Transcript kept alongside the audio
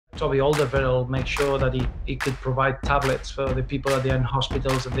Toby Alderweireld make sure that he could provide tablets for the people that are in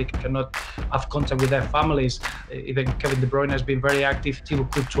hospitals and they cannot have contact with their families. Even Kevin De Bruyne has been very active.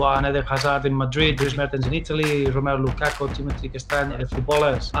 Thibaut Courtois and Eden Hazard in Madrid, Dries Mertens in Italy, Romelu Lukaku, Timothy Castagne, the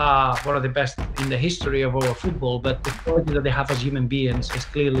footballers are one of the best in the history of our football, but the quality that they have as human beings is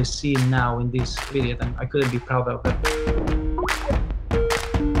clearly seen now in this period, and I couldn't be prouder of them.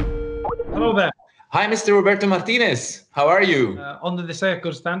 Hello there. Hi, Mr. Roberto Martinez. How are you? Under the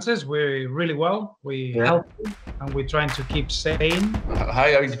circumstances, we're really well. We're healthy and we're trying to keep sane. How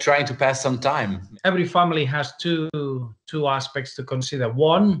are you trying to pass some time? Every family has two aspects to consider.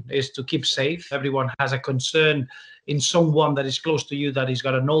 One is to keep safe. Everyone has a concern in someone that is close to you that is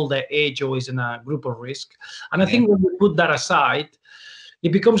got an older age or is in a group of risk. And I think when we put that aside,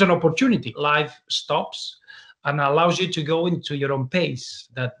 it becomes an opportunity. Life stops and allows you to go into your own pace,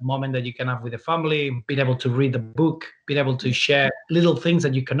 that moment that you can have with the family, being able to read a book, being able to share little things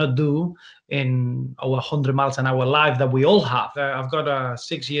that you cannot do in our 100 miles an hour life that we all have. I've got a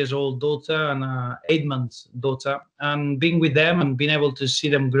 6-year-old daughter and a 8-month daughter, and being with them and being able to see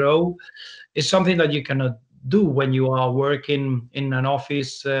them grow is something that you cannot do when you are working in an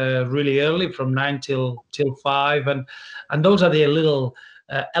office really early from 9 till 5. And those are the little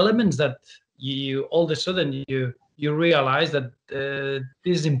elements that you all of a sudden you realize that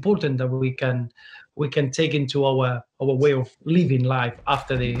this is important, that we can take into our way of living life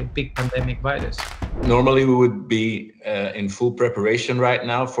after the big pandemic virus. Normally we would be in full preparation right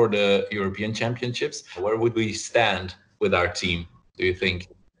now for the European Championships. Where would we stand with our team, do you think?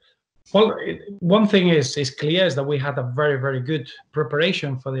 Well, one thing is clear, is that we had a very, very good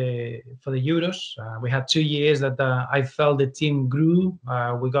preparation for the Euros. We had 2 years that I felt the team grew.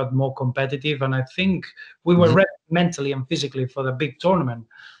 We got more competitive, and I think we were ready mentally and physically for the big tournament.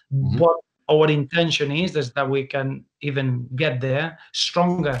 What our intention is that we can even get there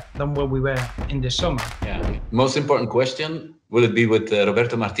stronger than where we were in the summer. Yeah. Most important question, will it be with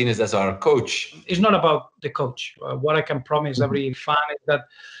Roberto Martinez as our coach? It's not about the coach. What I can promise every fan is that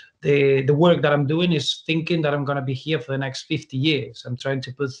the work that I'm doing is thinking that I'm going to be here for the next 50 years. I'm trying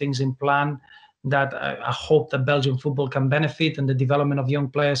to put things in plan that I hope that Belgian football can benefit and the development of young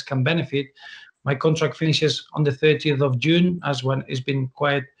players can benefit. My contract finishes on the 30th of June, as when it's been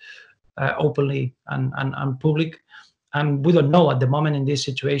quite openly and public. And we don't know at the moment in this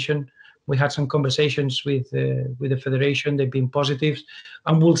situation. We had some conversations with the federation. They've been positive,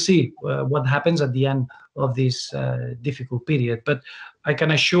 and we'll see what happens at the end of this difficult period. But I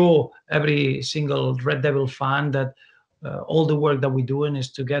can assure every single Red Devil fan that all the work that we're doing is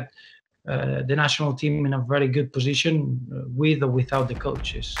to get the national team in a very good position, with or without the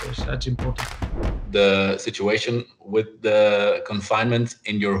coaches. So that's important. The situation with the confinement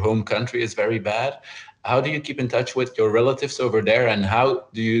in your home country is very bad. How do you keep in touch with your relatives over there, and how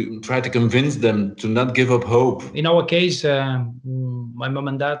do you try to convince them to not give up hope? In our case, my mom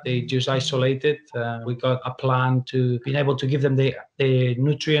and dad, they just isolated. We got a plan to be able to give them the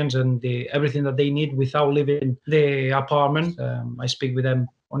nutrients and everything that they need without leaving the apartment. I speak with them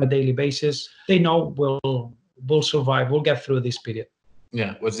on a daily basis. They know we'll survive. We'll get through this period.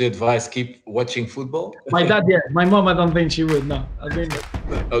 Yeah. What's the advice? Keep watching football? My dad, yeah. My mom, I don't think she would. No.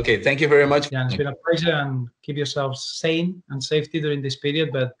 Okay. Thank you very much. Yeah, it's been a pleasure, and keep yourselves sane and safety during this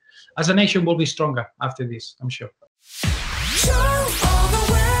period. But as a nation, we'll be stronger after this, I'm sure.